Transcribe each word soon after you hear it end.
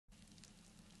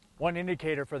One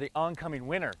indicator for the oncoming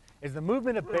winter is the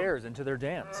movement of bears into their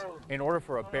dens. In order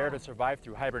for a bear to survive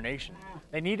through hibernation,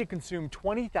 they need to consume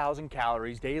 20,000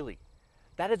 calories daily.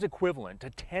 That is equivalent to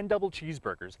 10 double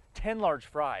cheeseburgers, 10 large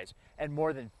fries, and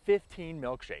more than 15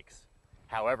 milkshakes.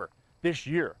 However, this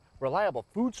year, reliable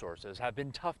food sources have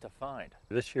been tough to find.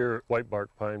 This year, white bark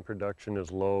pine production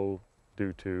is low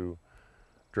due to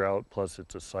drought, plus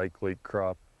it's a cyclic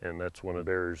crop, and that's one of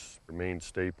bears' main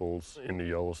staples in the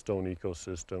Yellowstone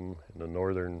ecosystem, in the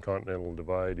northern Continental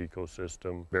Divide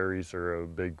ecosystem. Berries are a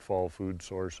big fall food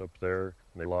source up there.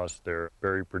 They lost their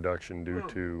berry production due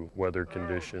to weather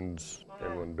conditions,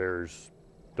 and when bears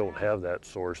don't have that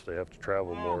source, they have to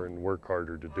travel more and work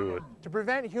harder to do it. To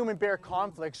prevent human-bear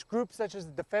conflicts, groups such as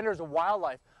the Defenders of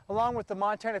Wildlife, along with the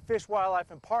Montana Fish, Wildlife,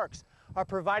 and Parks, are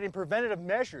providing preventative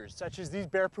measures such as these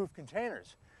bear-proof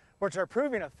containers, which are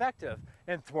proving effective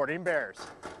in thwarting bears.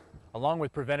 Along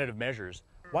with preventative measures,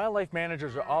 wildlife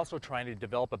managers are also trying to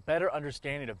develop a better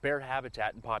understanding of bear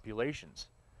habitat and populations.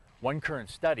 One current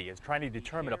study is trying to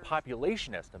determine a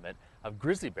population estimate of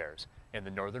grizzly bears in the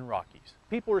northern Rockies.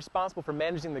 People responsible for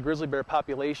managing the grizzly bear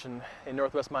population in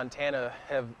northwest Montana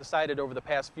have decided over the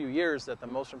past few years that the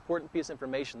most important piece of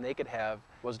information they could have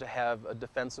was to have a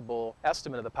defensible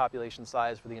estimate of the population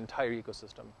size for the entire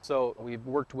ecosystem. So we've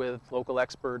worked with local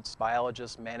experts,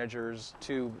 biologists, managers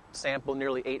to sample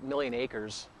nearly 8 million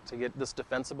acres to get this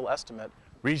defensible estimate.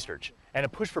 Research and a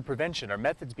push for prevention are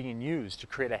methods being used to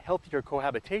create a healthier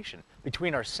cohabitation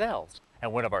between ourselves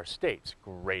and one of our state's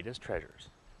greatest treasures.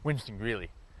 Winston Greely,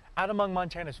 out among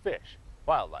Montana's fish,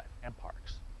 wildlife, and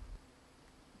parks.